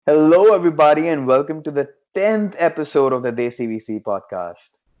Hello, everybody, and welcome to the 10th episode of the DCVC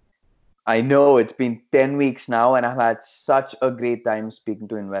podcast. I know it's been 10 weeks now, and I've had such a great time speaking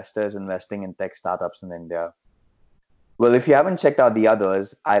to investors investing in tech startups in India. Well, if you haven't checked out the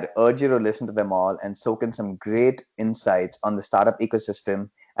others, I'd urge you to listen to them all and soak in some great insights on the startup ecosystem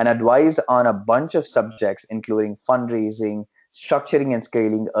and advise on a bunch of subjects, including fundraising, structuring and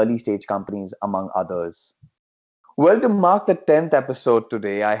scaling early stage companies, among others. Well, to mark the 10th episode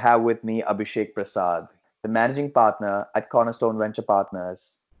today, I have with me Abhishek Prasad, the managing partner at Cornerstone Venture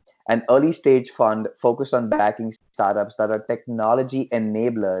Partners, an early stage fund focused on backing startups that are technology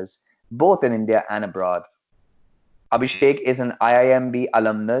enablers both in India and abroad. Abhishek is an IIMB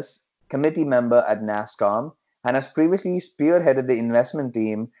alumnus, committee member at NASCOM, and has previously spearheaded the investment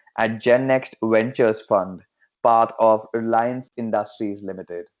team at Gen Next Ventures Fund, part of Reliance Industries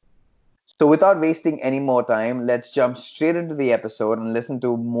Limited. So, without wasting any more time, let's jump straight into the episode and listen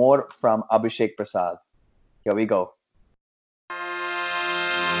to more from Abhishek Prasad. Here we go.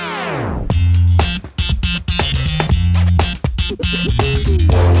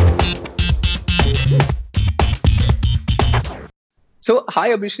 So,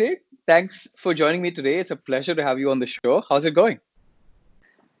 hi Abhishek. Thanks for joining me today. It's a pleasure to have you on the show. How's it going?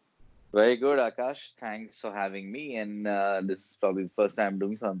 Very good, Akash. Thanks for having me. And this is probably the first time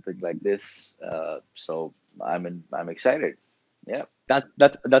doing something like this. So I'm excited. Yeah.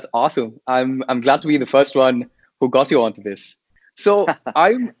 That's awesome. I'm glad to be the first one who got you onto this. So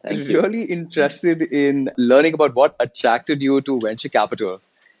I'm Thank you. really interested in learning about what attracted you to venture capital.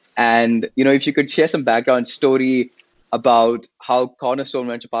 And if you could share some background story about how Cornerstone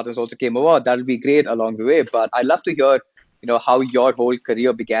Venture Partners also came about, that would be great along the way. But I'd love to hear, how your whole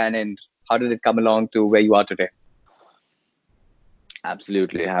career began and how did it come along to where you are today.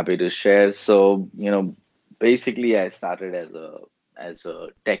 Absolutely happy to share. So, basically I started as a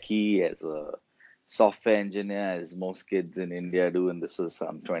techie, as a software engineer, as most kids in India do, and this was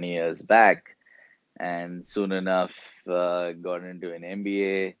some 20 years back. And soon enough, got into an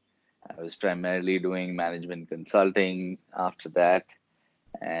MBA. I was primarily doing management consulting after that,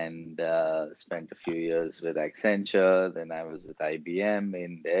 and spent a few years with Accenture. Then I was with IBM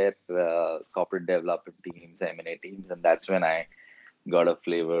in their corporate development teams, M&A teams, and that's when I got a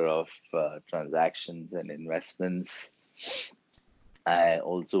flavor of transactions and investments. I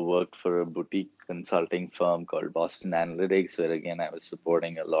also worked for a boutique consulting firm called Boston Analytics, where again I was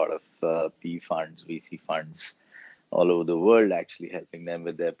supporting a lot of P funds, VC funds all over the world, actually helping them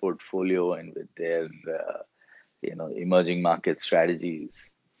with their portfolio and with their emerging market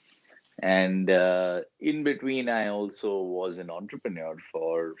strategies. And in between, I also was an entrepreneur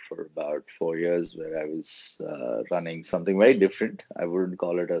for about 4 years, where I was running something very different. I wouldn't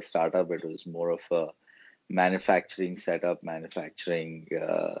call it a startup; it was more of a manufacturing setup, manufacturing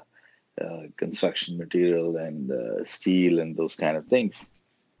construction material and steel and those kind of things,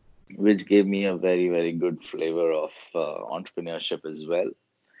 which gave me a very, very good flavor of entrepreneurship as well.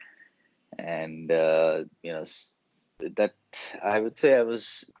 And that I would say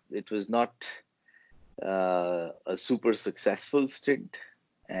it was not a super successful stint,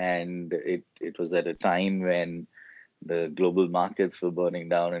 and it was at a time when the global markets were burning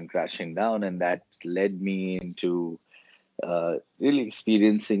down and crashing down, and that led me into really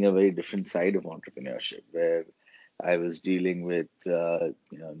experiencing a very different side of entrepreneurship, where I was dealing with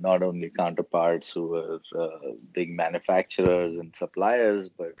not only counterparts who were big manufacturers and suppliers,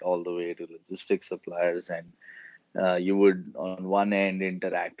 but all the way to logistics suppliers, and you would on one end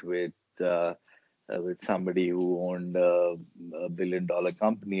interact with somebody who owned a $1 billion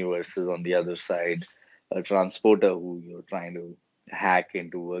company versus on the other side a transporter who you're trying to hack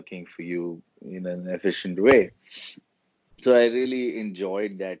into working for you in an efficient way. So I really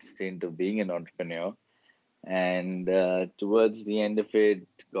enjoyed that stint of being an entrepreneur. And towards the end of it,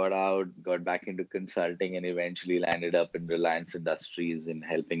 got out, got back into consulting, and eventually landed up in Reliance Industries in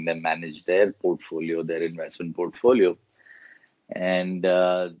helping them manage their portfolio, their investment portfolio. And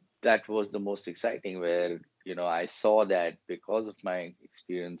that was the most exciting, where I saw that because of my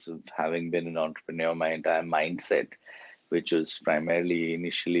experience of having been an entrepreneur, my entire mindset, which was primarily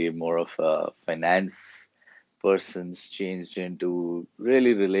initially more of a finance person's, changed into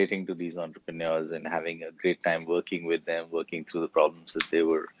really relating to these entrepreneurs and having a great time working with them, working through the problems that they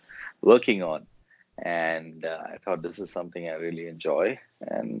were working on. And I thought this is something I really enjoy,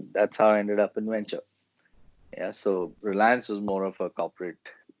 and that's how I ended up in venture. Yeah, so Reliance was more of a corporate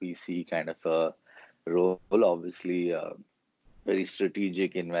VC kind of a role, obviously, very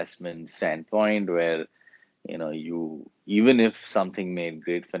strategic investment standpoint, where you, even if something made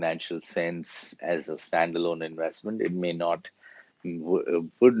great financial sense as a standalone investment, it may not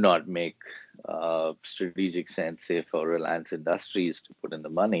would not make strategic sense, say, for Reliance Industries to put in the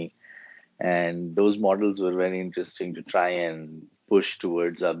money. And those models were very interesting to try and push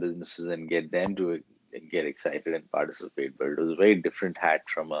towards our businesses and get them to get excited and participate. But it was a very different hat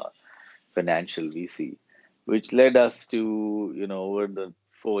from a financial VC, which led us to, over the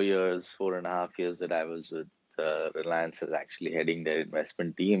 4 years, 4.5 years that I was with Reliance as actually heading their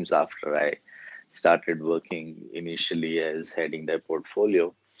investment teams after I started working initially as heading their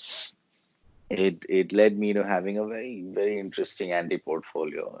portfolio. It led me to having a very, very interesting anti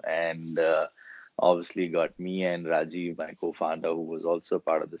portfolio, and obviously got me and Rajiv, my co-founder, who was also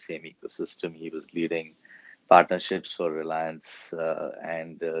part of the same ecosystem. He was leading partnerships for Reliance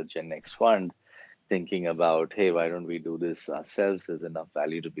and Gen Next Fund, thinking about, hey, why don't we do this ourselves? There's enough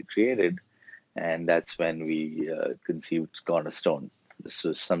value to be created, and that's when we conceived Cornerstone. This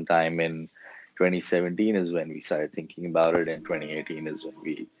was sometime in 2017 is when we started thinking about it, and 2018 is when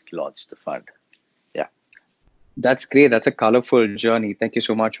we launched the fund. Yeah. That's great. That's a colorful journey. Thank you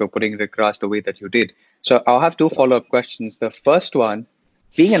so much for putting it across the way that you did. So I'll have two follow-up questions. The first one,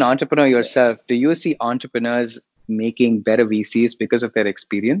 being an entrepreneur yourself, do you see entrepreneurs making better VCs because of their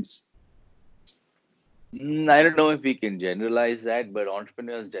experience? I don't know if we can generalize that, but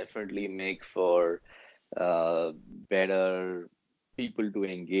entrepreneurs definitely make for uh, better people to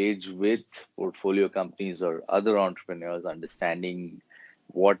engage with portfolio companies or other entrepreneurs, understanding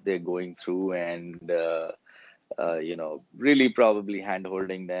what they're going through and really probably hand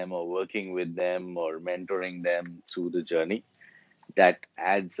holding them or working with them or mentoring them through the journey. That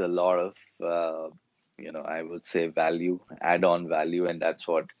adds a lot of, I would say value, add on value, and that's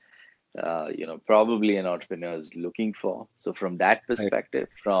what probably an entrepreneur is looking for. So from that Right. perspective,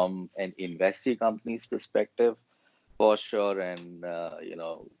 from an investee company's perspective, for sure, and a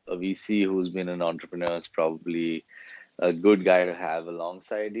VC who's been an entrepreneur is probably a good guy to have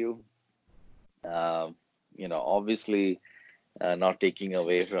alongside you. Uh, Obviously, not taking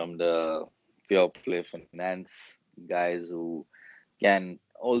away from the pure play finance guys who can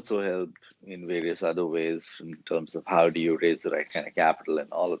also help in various other ways in terms of how do you raise the right kind of capital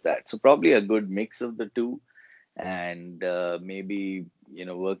and all of that. So probably a good mix of the two, and maybe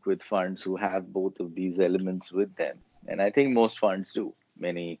work with funds who have both of these elements with them. And I think most funds do.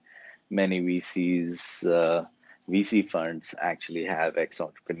 Many VC funds actually have ex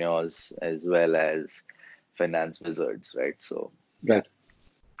entrepreneurs as well as finance wizards, right? So yeah. Right.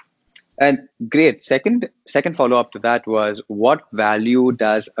 And great. Second follow-up to that was, what value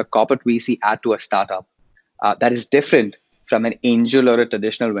does a corporate VC add to a startup that is different from an angel or a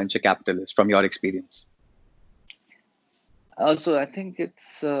traditional venture capitalist from your experience? Also, I think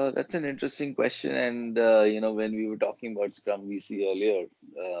that's an interesting question, and when we were talking about Scrum VC earlier,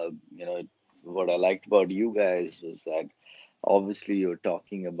 what I liked about you guys was that obviously you're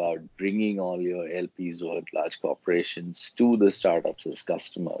talking about bringing all your LPs or large corporations to the startups as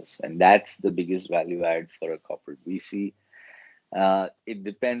customers, and that's the biggest value add for a corporate VC. It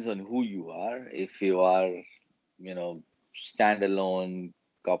depends on who you are. If you are, standalone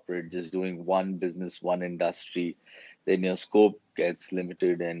corporate, just doing one business, one industry, then your scope gets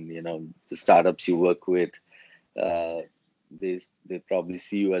limited, and the startups you work with, uh, they probably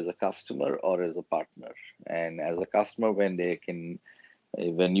see you as a customer or as a partner. And as a customer, when you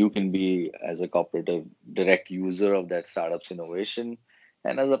can be as a corporate a direct user of that startup's innovation,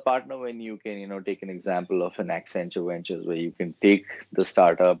 and as a partner when you can take an example of an Accenture Ventures where you can take the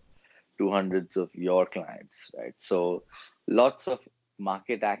startup to hundreds of your clients, right? So lots of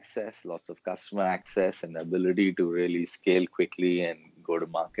market access, lots of customer access, and ability to really scale quickly and go to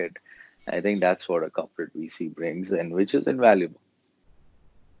market. I think that's what a corporate VC brings, and which is invaluable.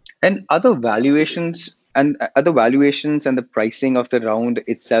 And other valuations and the pricing of the round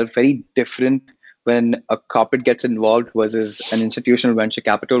itself very different when a corporate gets involved versus an institutional venture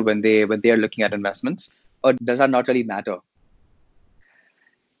capital when they are looking at investments, or does that not really matter?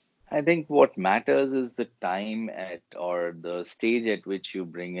 I think what matters is the time at or the stage at which you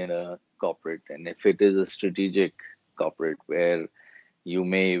bring in a corporate. And if it is a strategic corporate where you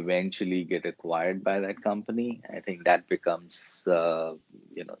may eventually get acquired by that company, I think that becomes,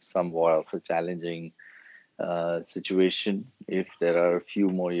 somewhat of a challenging situation. If there are a few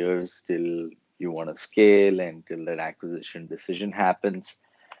more years till you want to scale and till that acquisition decision happens,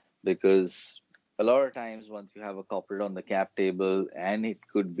 because a lot of times once you have a corporate on the cap table and it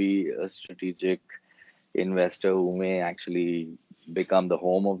could be a strategic investor who may actually become the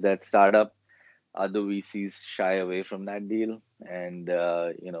home of that startup, other VCs shy away from that deal and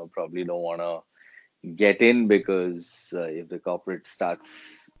probably don't want to get in because if the corporate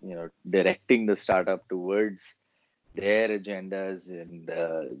starts directing the startup towards their agendas and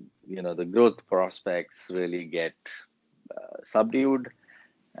the growth prospects really get subdued.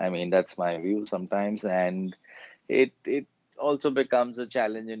 I mean, that's my view sometimes, and it also becomes a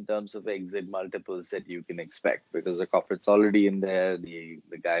challenge in terms of exit multiples that you can expect because the corporate's already in there. The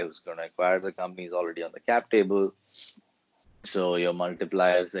guy who's going to acquire the company is already on the cap table. So your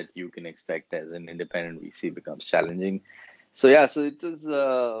multipliers that you can expect as an independent VC becomes challenging. So yeah, so it is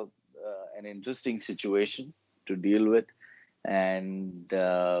an interesting situation to deal with, and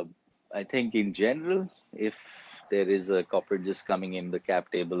I think in general, if there is a corporate just coming in the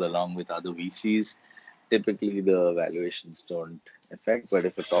cap table along with other VCs, typically the valuations don't affect. But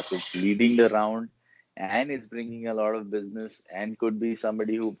if a corporate's leading the round and it's bringing a lot of business and could be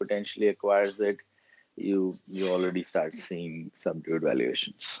somebody who potentially acquires it, you already start seeing subdued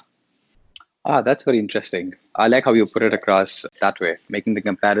valuations. Ah, that's very interesting. I like how you put it Yeah. across that way, making the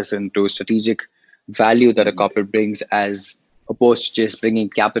comparison to strategic value that a Hmm. corporate brings as opposed to just bringing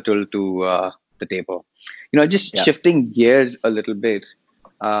capital to the table. Just Yeah. shifting gears a little bit,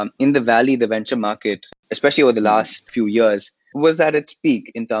 in the Valley, the venture market, especially over the Hmm. last few years, was at its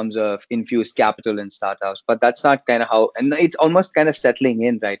peak in terms of infused capital in startups. But that's not kind of how, and it's almost kind of settling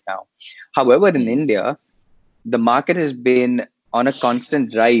in right now. However, in Hmm. India, the market has been on a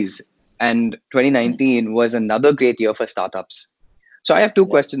constant rise, and Hmm. 2019 was another great year for startups. So, I have two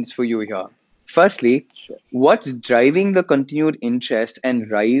Yeah. questions for you here. Firstly, Sure. what's driving the continued interest and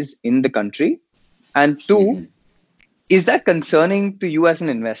rise in the country? And two, Hmm. is that concerning to you as an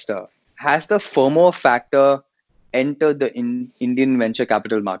investor? Has the FOMO factor entered the Indian venture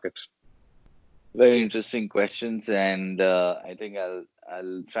capital market? Very interesting questions, and I think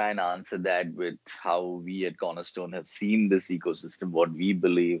I'll try and answer that with how we at Cornerstone have seen this ecosystem, what we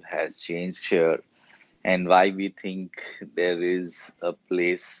believe has changed here, and why we think there is a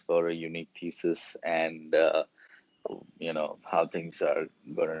place for a unique thesis, and how things are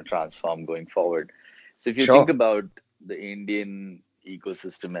going to transform going forward. So if you think Sure. about the Indian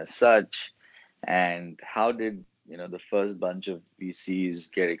ecosystem as such, and how did the first bunch of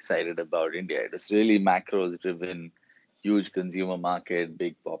VCs get excited about India? It was really macros driven, huge consumer market,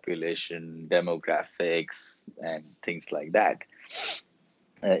 big population, demographics, and things like that.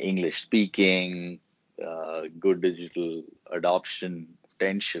 English speaking, good digital adoption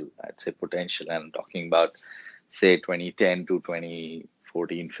potential. I'd say potential, and I'm talking about say 2010 to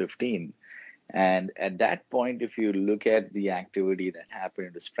 2014, 15. And at that point, if you look at the activity that happened,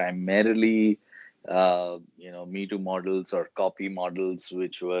 it was primarily, Me Too models or copy models,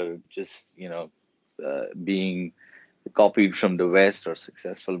 which were just, being copied from the West or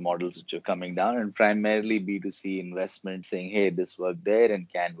successful models which are coming down, and primarily B2C investment saying, hey, this worked there and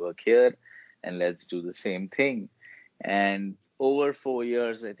can work here, and let's do the same thing. And over 4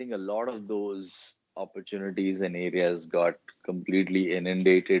 years, I think a lot of those opportunities and areas got completely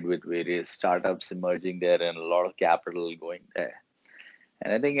inundated with various startups emerging there and a lot of capital going there.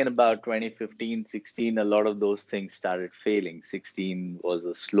 And I think in about 2015, 16, a lot of those things started failing. 16 was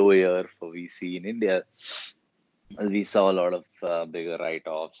a slow year for VC in India. We saw a lot of bigger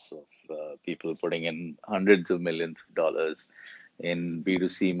write-offs of people putting in hundreds of millions of dollars in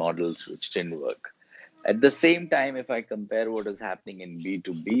B2C models, which didn't work. At the same time, if I compare what is happening in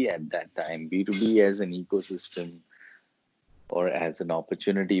B2B at that time, B2B as an ecosystem or as an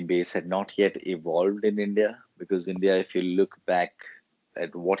opportunity base had not yet evolved in India. Because India, if you look back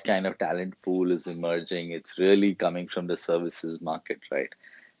at what kind of talent pool is emerging, it's really coming from the services market, right?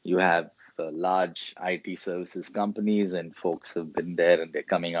 You have large IT services companies, and folks have been there and they're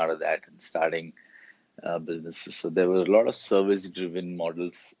coming out of that and starting businesses. So there were a lot of service driven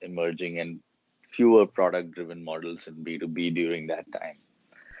models emerging and fewer product driven models in B2B during that time.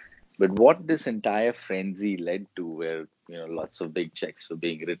 But what this entire frenzy led to, where lots of big checks were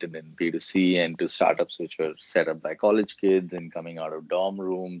being written in B2C and to startups which were set up by college kids and coming out of dorm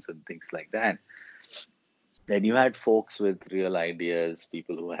rooms and things like that, then you had folks with real ideas,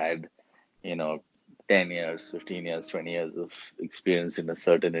 people who had, you know, 10 years, 15 years, 20 years of experience in a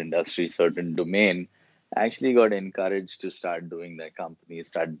certain industry, certain domain, actually got encouraged to start doing their company,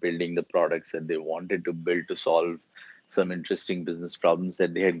 start building the products that they wanted to build to solve some interesting business problems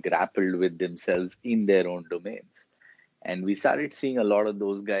that they had grappled with themselves in their own domains. And we started seeing a lot of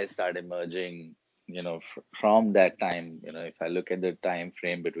those guys start emerging, from that time. If I look at the time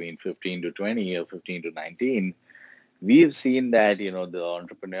frame between 15 to 20 or 15 to 19, we've seen that the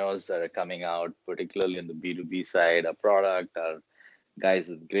entrepreneurs that are coming out, particularly in the B2B side, our product, are guys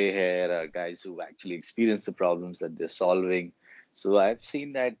with gray hair, are guys who actually experience the problems that they're solving. So I've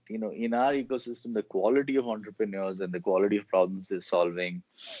seen that in our ecosystem, the quality of entrepreneurs and the quality of problems they're solving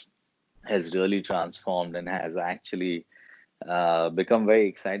has really transformed and has actually become very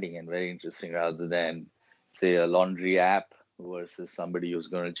exciting and very interesting rather than, say, a laundry app versus somebody who's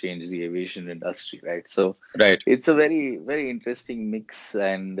going to change the aviation industry, right? So Right. it's a very, very interesting mix,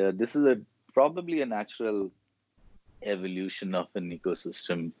 and this is a probably a natural evolution of an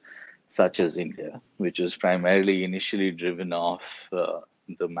ecosystem such as India, which was primarily initially driven off the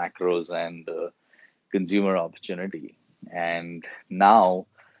macros and the consumer opportunity. And now,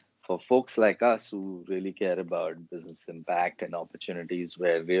 for folks like us who really care about business impact and opportunities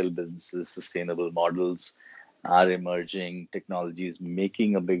where real businesses, sustainable models are emerging, technologies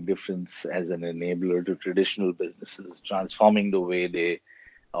making a big difference as an enabler to traditional businesses, transforming the way they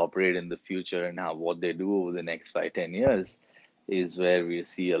operate in the future and how what they do over the next 5, 10 years is where we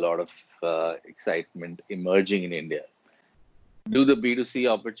see a lot of excitement emerging in India. Do the B2C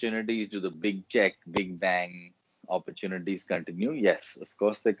opportunities, do the big check, big bang opportunities continue? Yes, of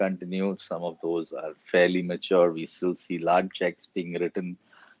course they continue. Some of those are fairly mature. We still see large checks being written,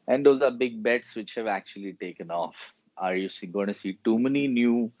 and those are big bets which have actually taken off. Are you going to see too many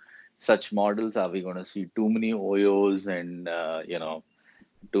new such models? Are we going to see too many OYOs and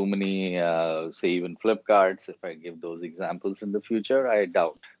too many, say, even Flipkarts? If I give those examples in the future, I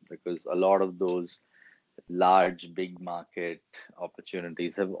doubt, because a lot of those large, big market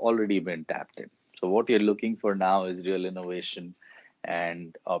opportunities have already been tapped in. So, what you're looking for now is real innovation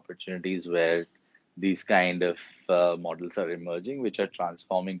and opportunities where these kind of models are emerging, which are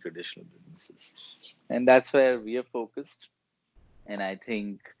transforming traditional businesses. And that's where we are focused. And I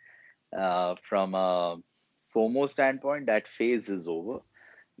think from a FOMO standpoint, that phase is over,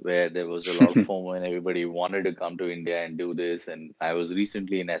 where there was a lot of FOMO and everybody wanted to come to India and do this. And I was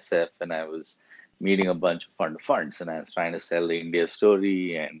recently in SF and I was meeting a bunch of funds and I was trying to sell the India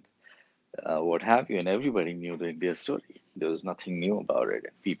story and what have you. And everybody knew the India story. There was nothing new about it.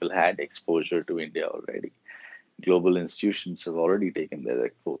 People had exposure to India already. Global institutions have already taken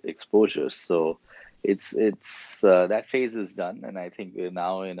their exposure. So it's that phase is done, and I think we're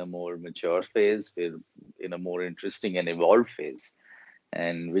now in a more mature phase. We're in a more interesting and evolved phase,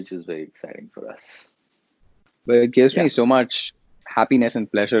 and which is very exciting for us. But it gives Yeah, me so much happiness and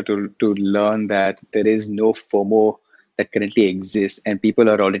pleasure to learn that there is no FOMO that currently exists, and people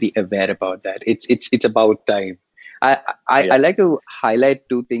are already aware about that. It's about time. I yeah. like to highlight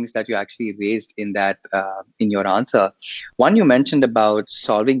two things that you actually raised in that in your answer. One, you mentioned about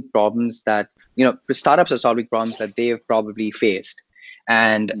solving problems that startups are solving problems that they've probably faced,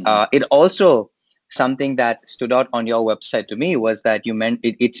 and Hmm. it also something that stood out on your website to me was that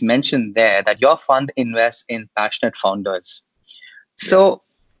it's mentioned there that your fund invests in passionate founders. Yeah, So,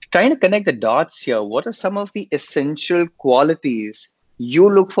 trying to connect the dots here, what are some of the essential qualities you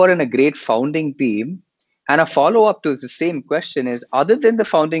look for in a great founding team? And a follow up to the same question is, other than the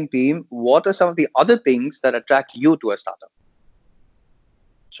founding team, what are some of the other things that attract you to a startup?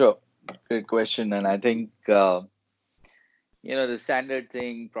 sure. Good question. And I think the standard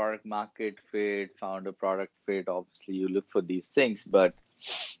thing, product market fit, founder product fit. Obviously, you look for these things. But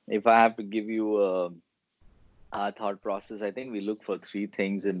if I have to give you our thought process, I think we look for three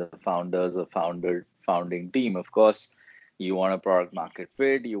things in the founders or founding team. Of course, you want a product market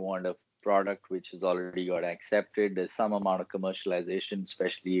fit, you want a product which has already got accepted. There's some amount of commercialization,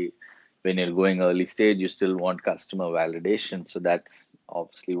 especially when you're going early stage, you still want customer validation. So that's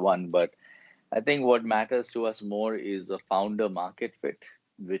obviously one. But I think what matters to us more is a founder market fit,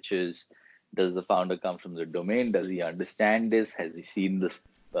 which is, does the founder come from the domain? Does he understand this? Has he seen this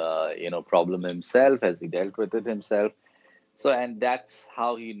problem himself? Has he dealt with it himself? So, and that's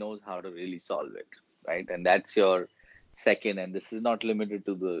how he knows how to really solve it, right? And that's your second. And this is not limited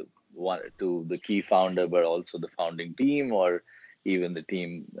to the one to the key founder, but also the founding team or even the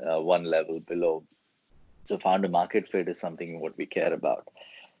team one level below. So, founder market fit is something what we care about.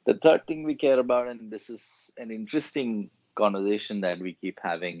 The third thing we care about, and this is an interesting conversation that we keep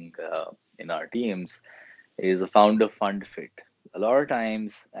having in our teams, is a founder fund fit. A lot of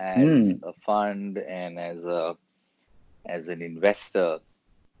times, as Hmm. a fund and as an investor,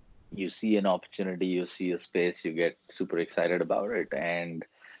 you see an opportunity, you see a space, you get super excited about it, and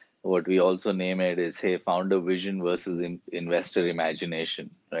what we also name it is, hey, founder vision versus investor imagination,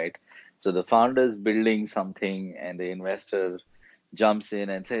 right? So the founder is building something and the investor jumps in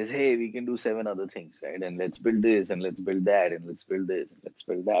and says, hey, we can do seven other things, right? And let's build this and let's build that and let's build this and let's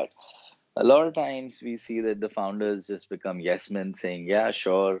build that. A lot of times we see that the founders just become yes men saying, yeah,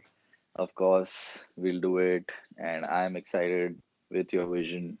 sure, of course, we'll do it. And I'm excited with your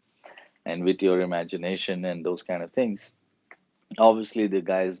vision and with your imagination and those kind of things. Obviously, the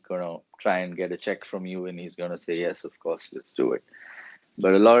guy is going to try and get a check from you and he's going to say, yes, of course, let's do it.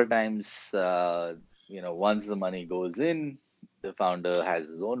 But a lot of times, once the money goes in, the founder has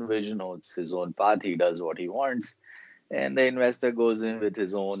his own vision or his own path. He does what he wants, and the investor goes in with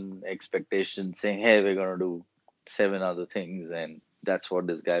his own expectations, saying, "Hey, we're going to do seven other things," and that's what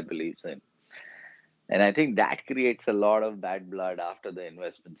this guy believes in. And I think that creates a lot of bad blood after the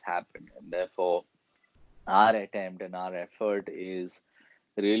investments happen, and therefore our attempt and our effort is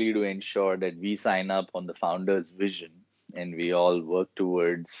really to ensure that we sign up on the founder's vision and we all work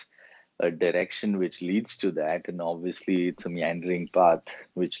towards a direction which leads to that. And obviously, it's a meandering path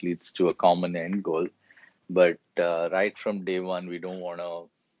which leads to a common end goal. But right from day one, we don't want to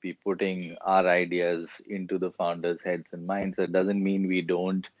be putting our ideas into the founders' heads and minds. That doesn't mean we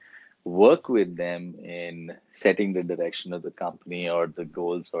don't work with them in setting the direction of the company or the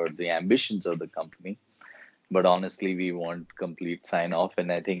goals or the ambitions of the company, but honestly, we want complete sign off.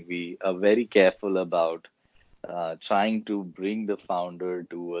 And I think we are very careful about trying to bring the founder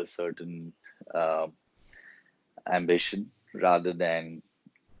to a certain uh, ambition rather than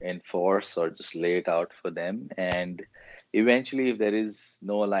enforce or just lay it out for them. And eventually, if there is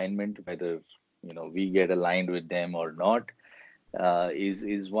no alignment, whether we get aligned with them or not,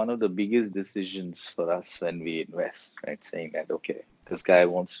 is one of the biggest decisions for us when we invest, right? Saying that, okay, this guy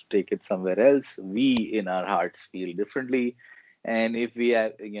wants to take it somewhere else. We, in our hearts, feel differently. And if we,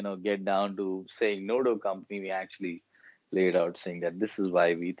 get down to saying no to a company, we actually lay it out saying that this is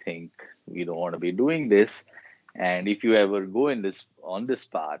why we think we don't want to be doing this. And if you ever go in this on this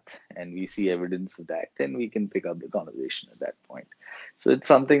path and we see evidence of that, then we can pick up the conversation at that point. So it's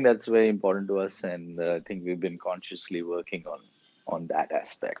something that's very important to us, and I think we've been consciously working on that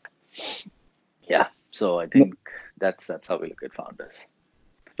aspect. Yeah. So I think that's how we look at founders.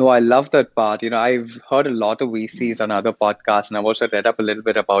 No, I love that part. I've heard a lot of VCs on other podcasts, and I've also read up a little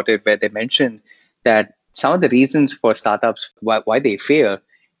bit about it, where they mention that some of the reasons for startups why they fail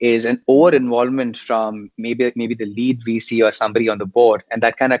is an over Mm, involvement from maybe the lead VC or somebody on the board, and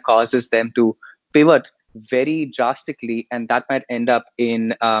that kind of causes them to pivot very drastically, and that might end up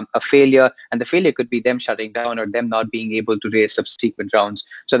in a failure. And the failure could be them shutting down or them not being able to raise subsequent rounds.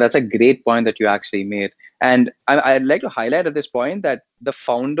 So that's a great point that you actually made. And I'd like to highlight at this point that the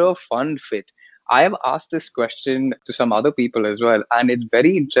founder fund fit. I have asked this question to some other people as well, and it's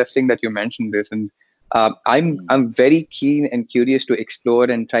very interesting that you mentioned this. And mm, I'm very keen and curious to explore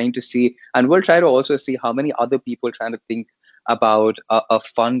and trying to see, and we'll try to also see how many other people trying to think about a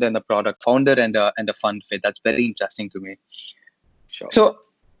fund and a product founder and a fund fit. That's very interesting to me. sure. So,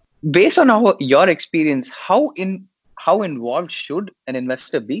 based on your experience, how involved should an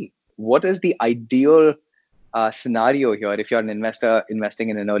investor be? What is the ideal scenario here if you're an investor investing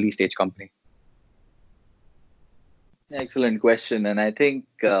in an early stage company? Excellent question. And I think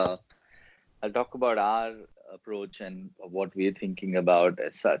I'll talk about our approach and what we're thinking about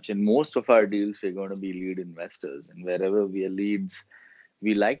as such. In most of our deals, we're going to be lead investors, and wherever we are leads,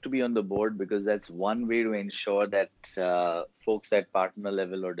 we like to be on the board because that's one way to ensure that folks at partner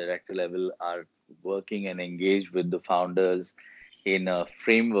level or director level are working and engaged with the founders in a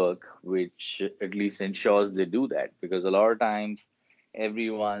framework which at least ensures they do that. Because a lot of times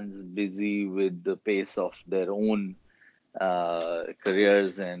everyone's busy with the pace of their own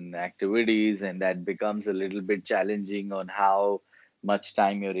careers and activities, and that becomes a little bit challenging on how much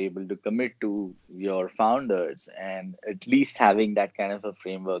time you're able to commit to your founders. And at least having that kind of a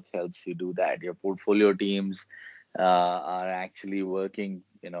framework helps you do that. Your portfolio teams are actually working,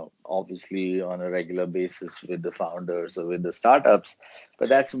 obviously on a regular basis with the founders or with the startups, but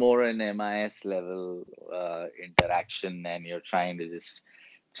that's more an MIS level interaction, and you're trying to just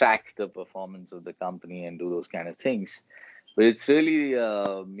track the performance of the company and do those kind of things. But it's really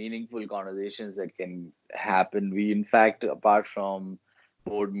meaningful conversations that can happen. We, in fact, apart from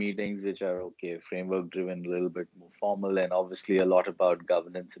board meetings, which are okay, framework driven, a little bit more formal, and obviously a lot about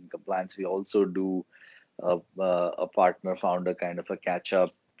governance and compliance, we also do a partner founder kind of a catch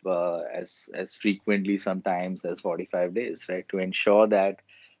up as frequently sometimes as 45 days, right? To ensure that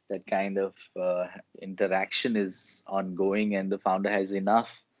that kind of interaction is ongoing and the founder has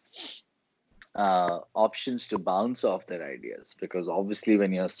enough options to bounce off their ideas, because obviously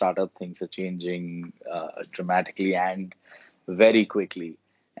when you're a startup things are changing dramatically and very quickly,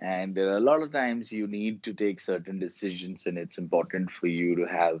 and there are a lot of times you need to take certain decisions and it's important for you to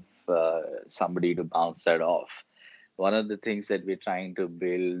have somebody to bounce that off. One of the things that we're trying to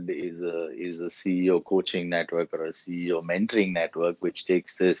build is a CEO coaching network or a CEO mentoring network, which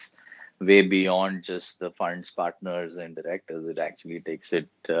takes this way beyond just the funds partners and directors. It actually takes it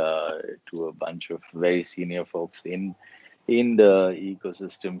to a bunch of very senior folks in the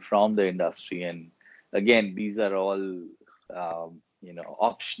ecosystem from the industry. And again, these are all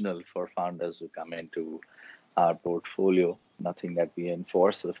optional for founders who come into our portfolio. Nothing that we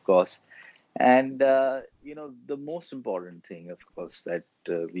enforce, of course. And the most important thing, of course, that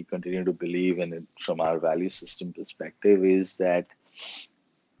we continue to believe in it from our value system perspective is that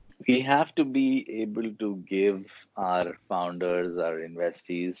we have to be able to give our founders, our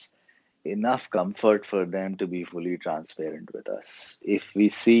investees, enough comfort for them to be fully transparent with us. If we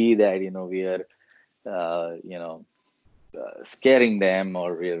see that we are scaring them,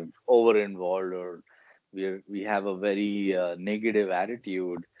 or we're over involved, or we have a very negative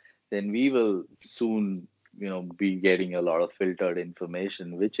attitude, then we will soon be getting a lot of filtered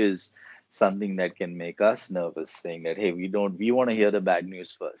information, which is something that can make us nervous, saying that, hey, we want to hear the bad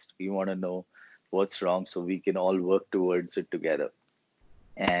news first. We want to know what's wrong so we can all work towards it together.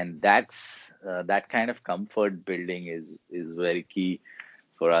 And that kind of comfort building is very key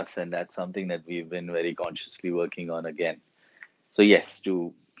for us, and that's something that we've been very consciously working on again. So yes,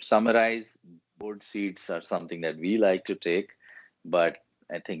 to summarize, board seats are something that we like to take, but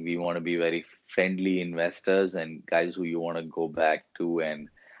I think we want to be very friendly investors and guys who you want to go back to and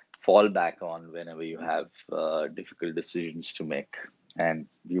fall back on whenever you have difficult decisions to make, and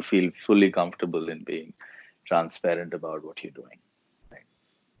you feel fully comfortable in being transparent about what you're doing.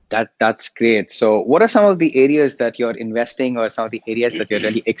 That's great. So, what are some of the areas that you're investing, or some of the areas that you're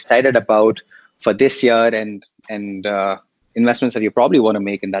really excited about for this year, and investments that you probably want to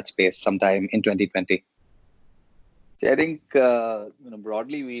make in that space sometime in 2020? I think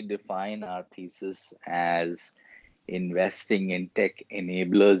broadly we define our thesis as investing in tech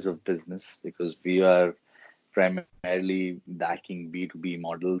enablers of business, because we are primarily backing B2B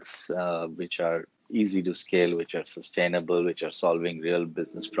models, which are easy to scale, which are sustainable, which are solving real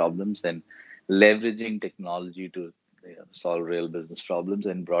business problems, and leveraging technology to solve real business problems.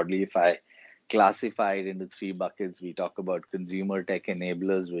 And broadly, if I classify it into three buckets, we talk about consumer tech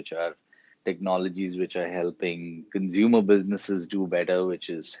enablers, which are technologies which are helping consumer businesses do better, which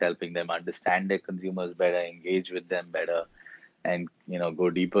is helping them understand their consumers better, engage with them better, and go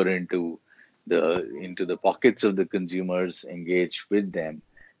deeper into the pockets of the consumers, engage with them,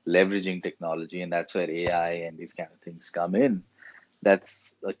 leveraging technology. And that's where AI and these kind of things come in.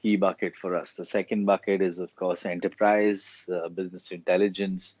 That's a key bucket for us. The second bucket is, of course, enterprise business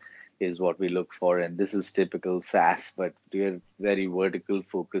intelligence is what we look for, and this is typical SaaS, but we're very vertical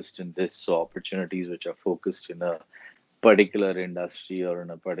focused in this. So opportunities which are focused in a particular industry or in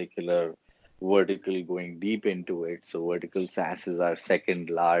a particular vertical, going deep into it. So vertical SaaS is our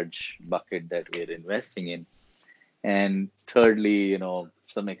second large bucket that we're investing in. And thirdly,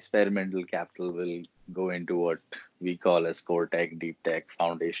 some experimental capital will go into what we call as core tech, deep tech,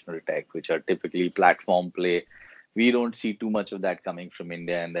 foundational tech, which are typically platform play. We don't see too much of that coming from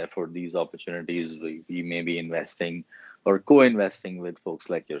India, and therefore these opportunities we may be investing or co-investing with folks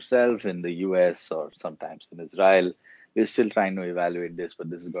like yourself in the US or sometimes in Israel. We're still trying to evaluate this, but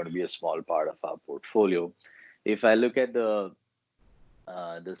this is going to be a small part of our portfolio. If I look at the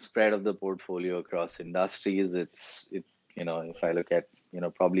spread of the portfolio across industries, if I look at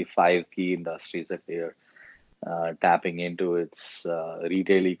probably five key industries that we are tapping into, it's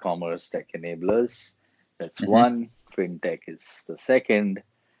retail, e-commerce, tech enablers. That's one. Fintech is the second.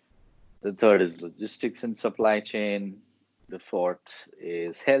 The third is logistics and supply chain. The fourth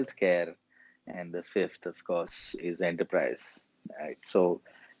is healthcare, and the fifth, of course, is enterprise. Right. So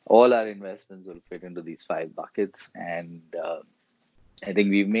all our investments will fit into these five buckets, and I think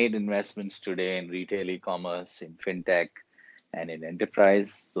we've made investments today in retail, e-commerce, in fintech, and in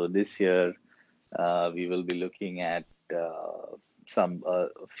enterprise. So this year, we will be looking at a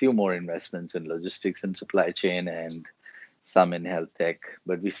few more investments in logistics and supply chain, and some in health tech.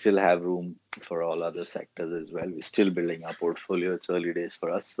 But we still have room for all other sectors as well. We're still building our portfolio. It's early days for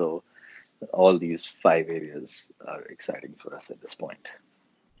us. So all these five areas are exciting for us at this point.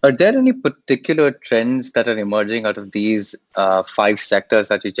 Are there any particular trends that are emerging out of these five sectors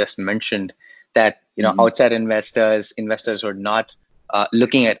that you just mentioned that outside investors who are not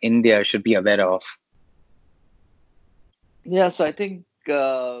looking at India should be aware of? Yeah, so I think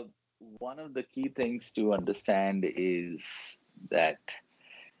one of the key things to understand is that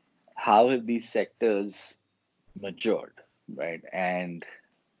how have these sectors matured, right? And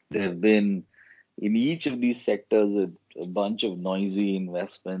there have been in each of these sectors a bunch of noisy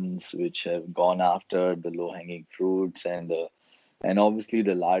investments which have gone after the low-hanging fruits and obviously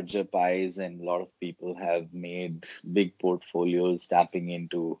the larger pies, and a lot of people have made big portfolios tapping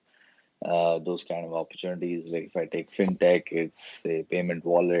into those kind of opportunities. Like if I take fintech, it's say payment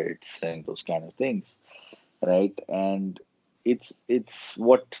wallets and those kind of things, right? And it's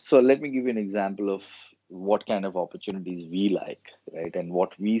what. So let me give you an example of what kind of opportunities we like, right? And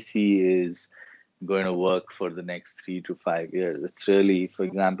what we see is going to work for the next 3 to 5 years. It's really, for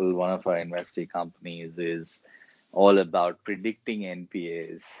example, one of our investee companies is all about predicting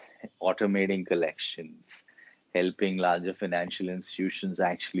NPAs, automating collections, helping larger financial institutions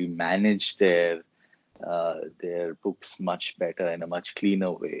actually manage their books much better in a much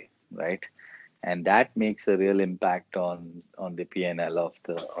cleaner way, right? And that makes a real impact on the P&L of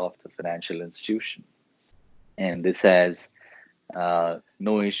the financial institution. And this has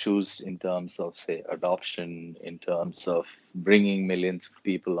no issues in terms of, say, adoption, in terms of bringing millions of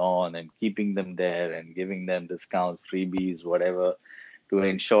people on and keeping them there and giving them discounts, freebies, whatever, to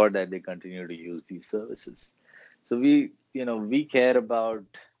ensure that they continue to use these services. So we care about,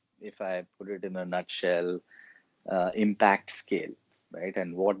 if I put it in a nutshell, impact scale, right?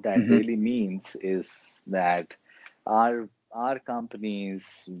 And what that Hmm. really means is that our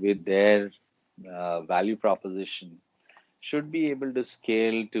companies with their value proposition should be able to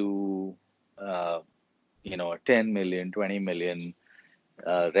scale to uh, a 10 million, 20 million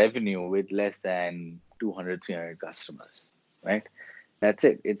revenue with less than 200, 300 customers, right? That's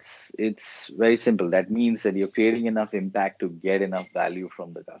it. It's very simple. That means that you're creating enough impact to get enough value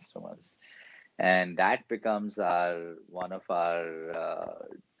from the customers, and that becomes our one of our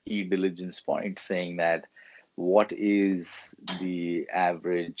key diligence points, saying that what is the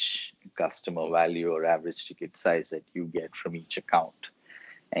average customer value or average ticket size that you get from each account.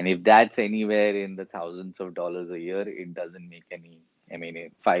 And if that's anywhere in the thousands of dollars a year, it doesn't make any. I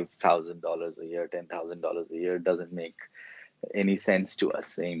mean, $5,000 a year, $10,000 a year doesn't make any sense to us.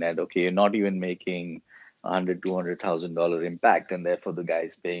 Saying that, okay, you're not even making 100, $200,000 impact, and therefore the guy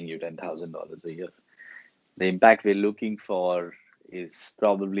is paying you $10,000 a year. The impact we're looking for is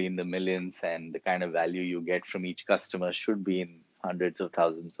probably in the millions, and the kind of value you get from each customer should be in hundreds of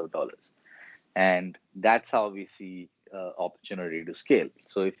thousands of dollars. And that's how we see opportunity to scale.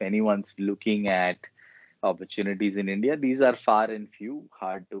 So if anyone's looking at opportunities in India, these are far and few,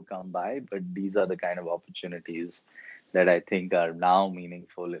 hard to come by, but these are the kind of opportunities that I think are now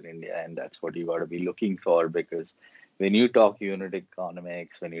meaningful in India, and that's what you got to be looking for, because when you talk unit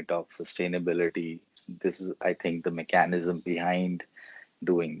economics, when you talk sustainability, this is, I think, the mechanism behind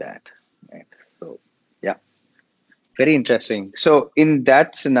doing that, right? So, yeah. Very interesting. So, in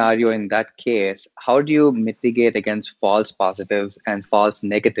that scenario, in that case, how do you mitigate against false positives and false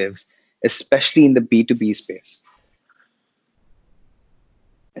negatives, especially in the B2B space?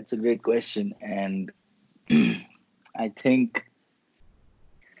 It's a great question, and I think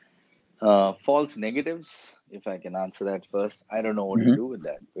false negatives, if I can answer that first, I don't know what you Hmm. do with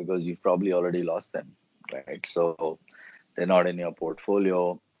that, because you've probably already lost them, right? So they're not in your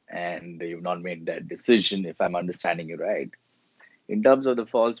portfolio and you've not made that decision, if I'm understanding you right. In terms of the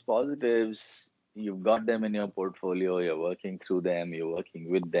false positives, you've got them in your portfolio, you're working through them, you're working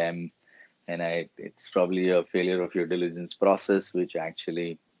with them, and it's probably a failure of your diligence process which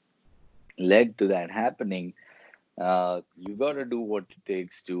actually led to that happening. You got to do what it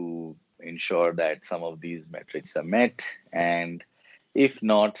takes to ensure that some of these metrics are met. And if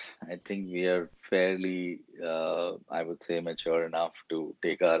not, I think we are fairly, I would say, mature enough to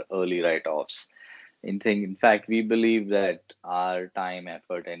take our early write-offs. In fact, we believe that our time,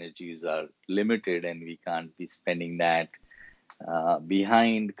 effort, energies are limited, and we can't be spending that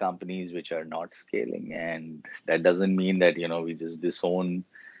behind companies which are not scaling. And that doesn't mean that we just disown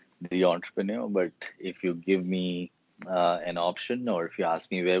the entrepreneur, but if you give me an option, or if you ask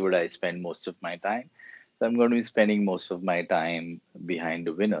me where would I spend most of my time, so I'm going to be spending most of my time behind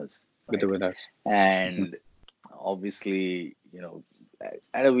the winners, With the right? winners. Hmm. And obviously,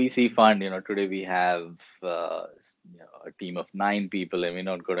 at a VC fund, today we have a team of 9 people, and we're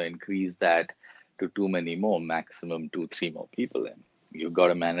not going to increase that to too many more, maximum 2, 3 more people. And you've got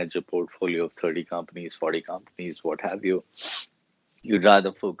to manage a portfolio of 30 companies, 40 companies, what have you. You'd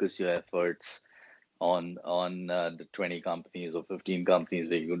rather focus your efforts on the 20 companies or 15 companies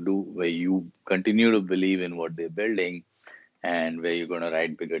where you continue to believe in what they're building, and where you're going to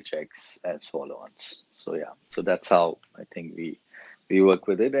write bigger checks as follow-ons. So yeah, so that's how I think we work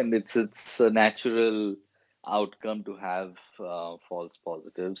with it, and it's a natural outcome to have false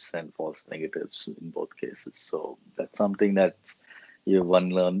positives and false negatives in both cases. So that's something that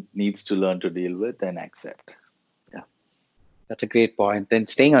one needs to learn to deal with and accept. Yeah. That's a great point. Then,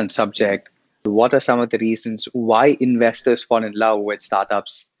 staying on subject, what are some of the reasons why investors fall in love with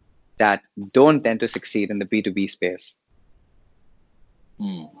startups that don't tend to succeed in the B2B space?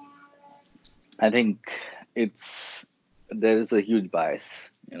 Hmm. I think it's there is a huge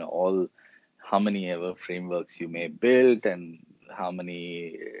bias. All how many ever frameworks you may build, and how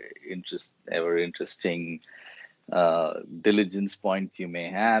many interesting diligence points you may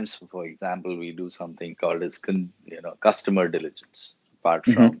have. So, for example, we do something called as customer diligence. Apart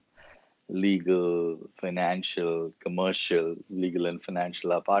Mm-hmm. from legal, financial, commercial, legal and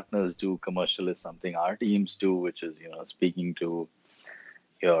financial, our partners do. Commercial is something our teams do, which is speaking to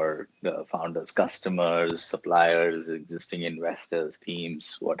your founders, customers, suppliers, existing investors,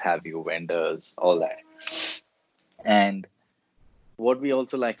 teams, what have you, vendors, all that. And what we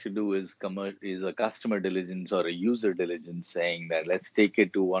also like to do is a customer diligence or a user diligence, saying that let's take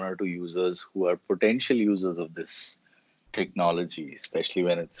it to one or two users who are potential users of this technology, especially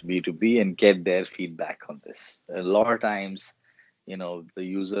when it's B2B, and get their feedback on this. A lot of times, the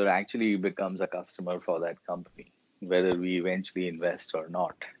user actually becomes a customer for that company, whether we eventually invest or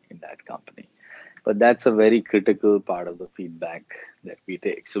not in that company. But that's a very critical part of the feedback that we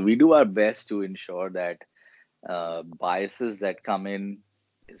take. So we do our best to ensure that biases that come in,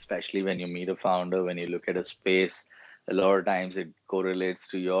 especially when you meet a founder, when you look at a space, a lot of times it correlates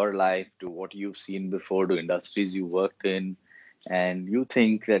to your life, to what you've seen before, to industries you worked in, and you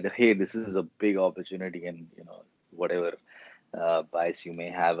think that, hey, this is a big opportunity, and whatever bias you may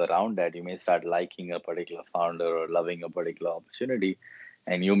have around that, you may start liking a particular founder or loving a particular opportunity,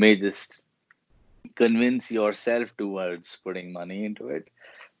 and you may just convince yourself towards putting money into it.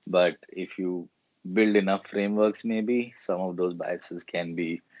 But if you build enough frameworks, maybe some of those biases can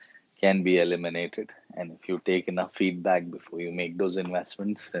be eliminated. And if you take enough feedback before you make those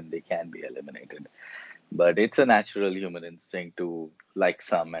investments, then they can be eliminated. But it's a natural human instinct to like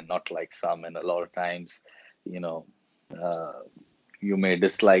some and not like some. And a lot of times, you know, uh, you may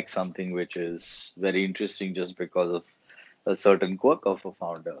dislike something which is very interesting just because of a certain quirk of a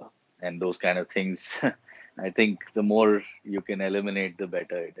founder. And those kind of things, I think the more you can eliminate, the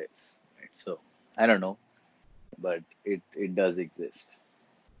better it is. Right? So I don't know, but it does exist.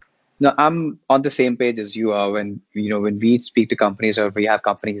 No, I'm on the same page as you are. When we speak to companies or we have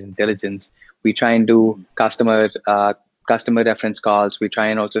companies in diligence, we try and do Mhm. customer reference calls. We try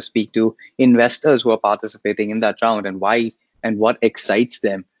and also speak to investors who are participating in that round and why and what excites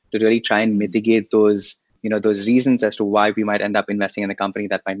them to really try and Mhm. mitigate those reasons as to why we might end up investing in a company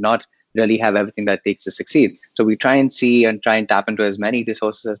that might not really have everything that it takes to succeed. So we try and see and try and tap into as many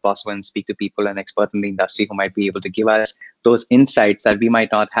resources as possible and speak to people and experts in the industry who might be able to give us those insights that we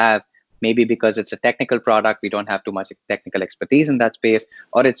might not have, maybe because it's a technical product, we don't have too much technical expertise in that space,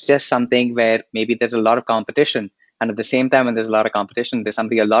 or it's just something where maybe there's a lot of competition. And at the same time, when there's a lot of competition, there's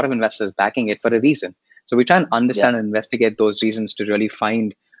something a lot of investors backing it for a reason. So we try and Yeah, understand and investigate those reasons to really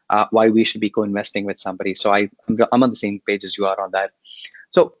find why we should be co-investing with somebody. So I'm on the same page as you are on that.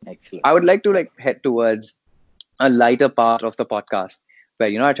 So excellent. I would like to Yeah, head towards a lighter part of the podcast where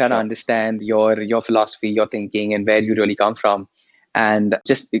I try to sure. understand your philosophy, your thinking, and where you really come from. And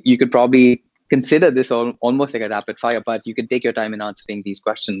just you could probably consider this almost like a rapid fire, but you can take your time in answering these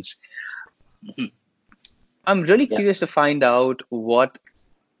questions. Mhm. I'm really Yeah. curious to find out what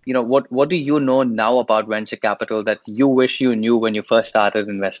do you know now about venture capital that you wish you knew when you first started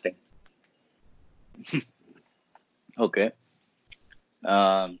investing? Okay.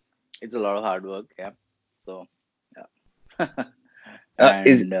 Um, it's a lot of hard work. Yeah. So, yeah.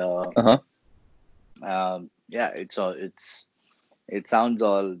 Is And uh-huh. yeah, it sounds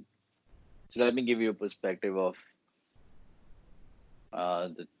all. So let me give you a perspective of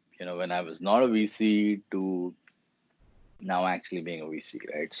the when I was not a VC to now actually being a VC,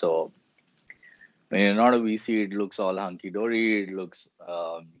 right? So when you're not a VC, it looks all hunky dory. It looks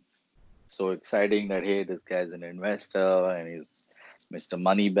so exciting that, hey, this guy's an investor and he's Mr.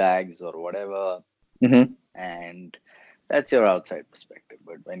 Moneybags or whatever, Hmm. and that's your outside perspective.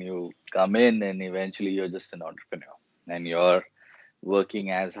 But when you come in and eventually you're just an entrepreneur and you're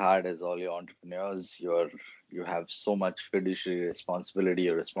working as hard as all your entrepreneurs, you have so much fiduciary responsibility.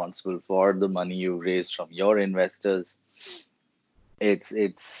 You're responsible for the money you raised from your investors.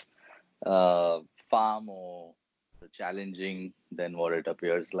 It's uh, far more challenging than what it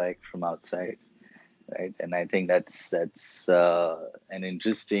appears like from outside, right? And I think that's an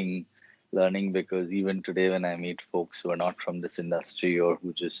interesting learning, because even today when I meet folks who are not from this industry or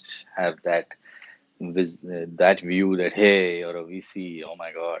who just have that view that, hey, you're a VC, oh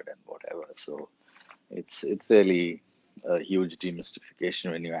my God, and whatever. So it's really a huge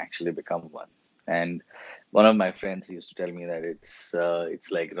demystification when you actually become one. And one of my friends used to tell me that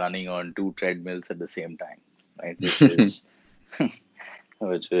it's like running on two treadmills at the same time, right?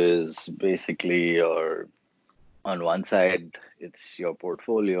 Which is basically your on one side it's your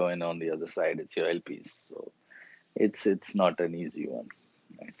portfolio, and on the other side it's your LPs. So it's not an easy one,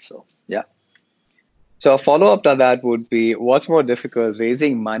 right? So yeah. So a follow-up to that would be, what's more difficult,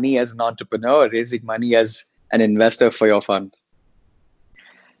 raising money as an entrepreneur or raising money as an investor for your fund?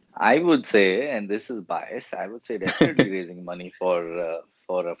 I would say, and this is biased, I would say definitely raising money for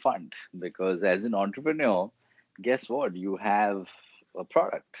a fund, because as an entrepreneur, guess what? You have a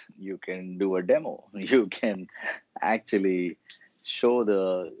product. You can do a demo. You can actually show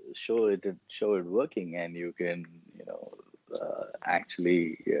it working, and you can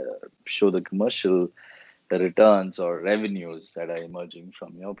actually show the commercial returns or revenues that are emerging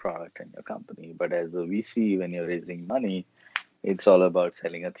from your product and your company. But as a VC, when you're raising money, it's all about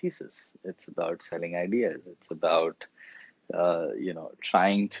selling a thesis. It's about selling ideas. It's about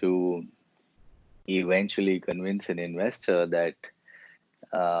trying to eventually convince an investor that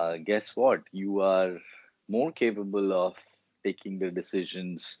guess what, you are more capable of taking the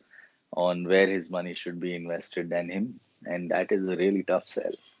decisions on where his money should be invested than him, and that is a really tough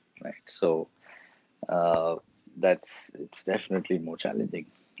sell, right? So uh, it's definitely more challenging,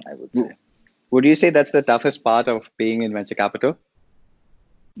 I would say. W- Would you say that's the toughest part of being in venture capital?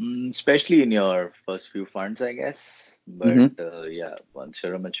 Especially in your first few funds, I guess. But Hmm. yeah, once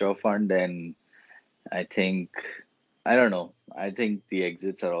you're a mature fund, then I think, I don't know, I think the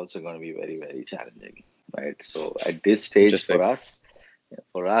exits are also going to be very, very challenging, right? So at this stage Interesting.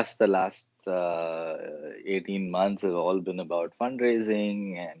 for us, the last 18 months have all been about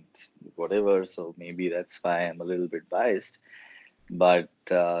fundraising and whatever. So maybe that's why I'm a little bit biased. But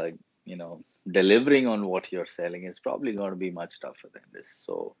delivering on what you're selling is probably going to be much tougher than this.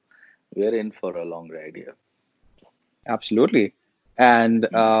 So we're in for a long ride here. Absolutely. And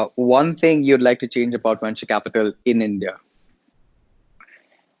Mhm. one thing you'd like to change about venture capital in India?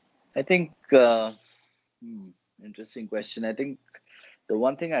 I think, hmm, interesting question. I think the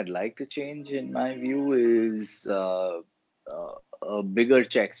one thing I'd like to change, in my view, is bigger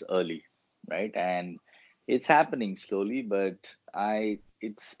checks early, right? And it's happening slowly, but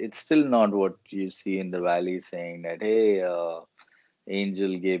it's still not what you see in the valley saying that, hey,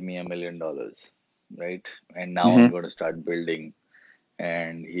 Angel gave me $1 million, right? And now I'm Hmm. going to start building,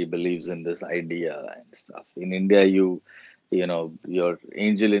 and he believes in this idea and stuff. In India, your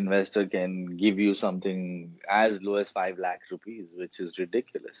angel investor can give you something as low as 5 lakh rupees, which is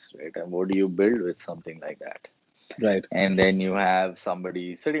ridiculous, right? And what do you build with something like that? Right. And then you have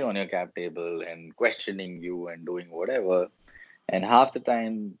somebody sitting on your cap table and questioning you and doing whatever. And half the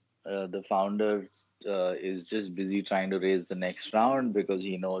time, the founder is just busy trying to raise the next round because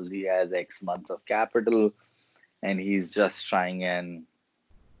he knows he has X months of capital, and he's just trying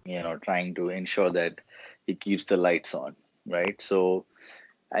to ensure that he keeps the lights on, right? So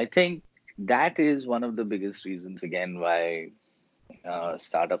I think that is one of the biggest reasons, again, why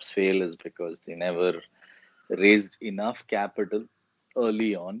startups fail, is because they never raised enough capital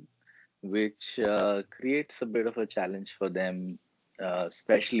early on, which creates a bit of a challenge for them,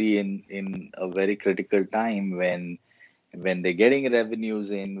 especially in a very critical time when they're getting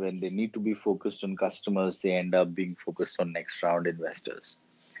revenues in, when they need to be focused on customers, they end up being focused on next round investors.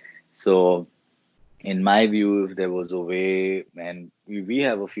 So in my view, if there was a way, and we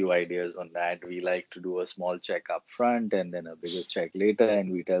have a few ideas on that, we like to do a small check up front and then a bigger check later.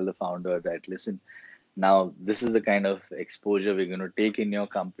 And we tell the founder that, listen, now this is the kind of exposure we're going to take in your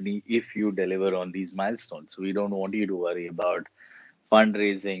company if you deliver on these milestones. We don't want you to worry about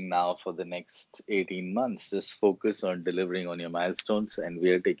fundraising now for the next 18 months. Just focus on delivering on your milestones, and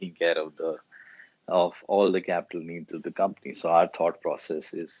we are taking care of all the capital needs of the company. So our thought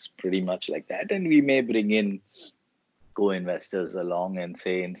process is pretty much like that. And we may bring in co-investors along and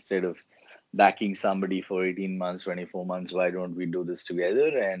say, instead of backing somebody for 18 months, 24 months, why don't we do this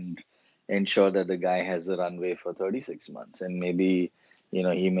together and ensure that the guy has a runway for 36 months? And maybe,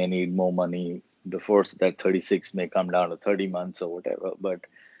 he may need more money before that 36 may come down to 30 months or whatever. But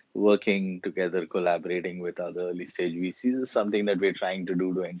working together, collaborating with other early stage VCs is something that we're trying to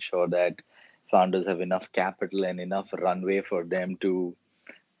do to ensure that founders have enough capital and enough runway for them to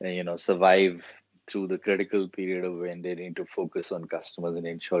survive through the critical period of when they need to focus on customers and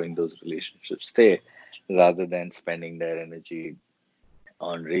ensuring those relationships stay, rather than spending their energy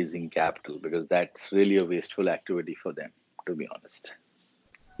on raising capital, because that's really a wasteful activity for them, to be honest.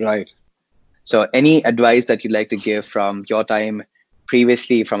 Right. So, any advice that you'd like to give from your time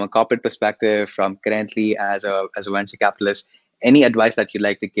previously, from a corporate perspective, from currently as a venture capitalist, any advice that you'd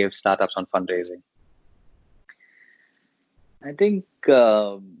like to give startups on fundraising? I think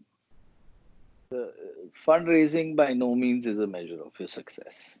the fundraising by no means is a measure of your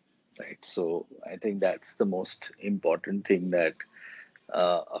success, right? So I think that's the most important thing that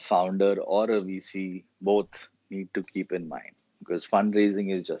a founder or a VC both need to keep in mind, because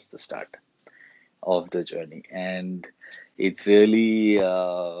fundraising is just the start. of the journey. And it's really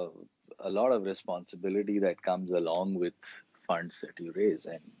a lot of responsibility that comes along with funds that you raise.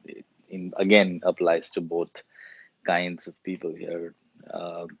 And again, applies to both kinds of people here.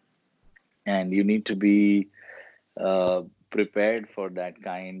 Uh, and you need to be uh, prepared for that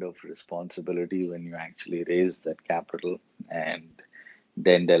kind of responsibility when you actually raise that capital and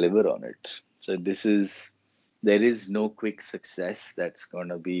then deliver on it. So there is no quick success that's going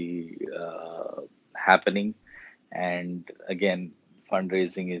to be happening. And again,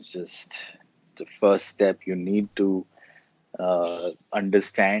 fundraising is just the first step. You need to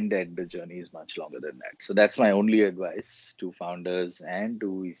understand that the journey is much longer than that. So that's my only advice to founders and to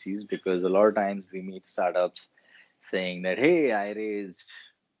VCs, because a lot of times we meet startups saying that, hey, I raised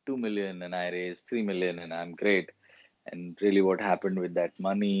 2 million and I raised 3 million and I'm great. And really, what happened with that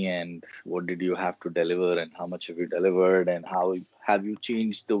money, and what did you have to deliver, and how much have you delivered, and how have you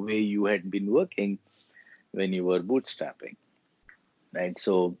changed the way you had been working when you were bootstrapping, right?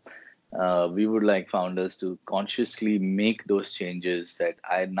 So we would like founders to consciously make those changes, that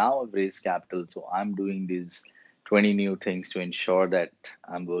I now have raised capital, so I'm doing these 20 new things to ensure that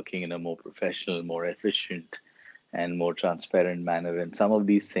I'm working in a more professional, more efficient, and more transparent manner. And some of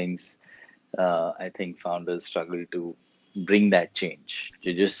these things, I think founders struggle to bring that change.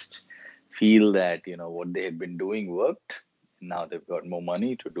 They just feel that, what they had been doing worked. Now they've got more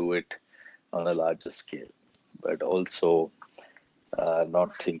money to do it on a larger scale, but also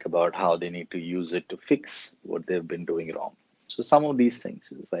not think about how they need to use it to fix what they've been doing wrong. So some of these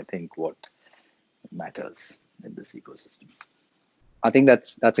things is, I think, what matters in this ecosystem. I think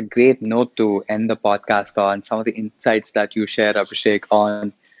that's a great note to end the podcast on. Some of the insights that you shared, Abhishek,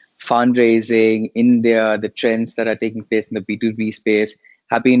 on fundraising, India, the trends that are taking place in the B2B space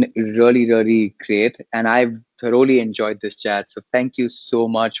have been really, really great. And I've thoroughly enjoyed this chat. So thank you so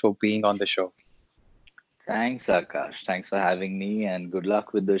much for being on the show. Thanks, Akash. Thanks for having me, and good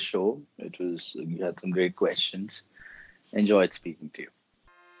luck with the show. You had some great questions. Enjoyed speaking to you.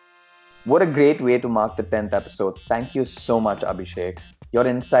 What a great way to mark the 10th episode. Thank you so much, Abhishek. Your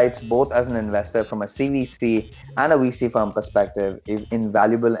insights, both as an investor from a CVC and a VC firm perspective, is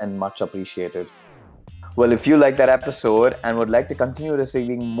invaluable and much appreciated. Well, if you like that episode and would like to continue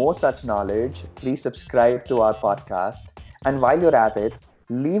receiving more such knowledge, please subscribe to our podcast. And while you're at it,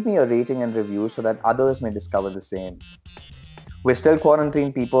 leave me a rating and review so that others may discover the same. We're still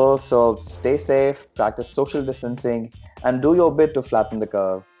quarantined, people, so stay safe, practice social distancing, and do your bit to flatten the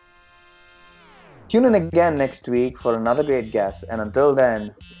curve. Tune in again next week for another great guest, and until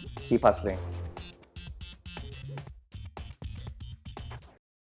then, keep hustling.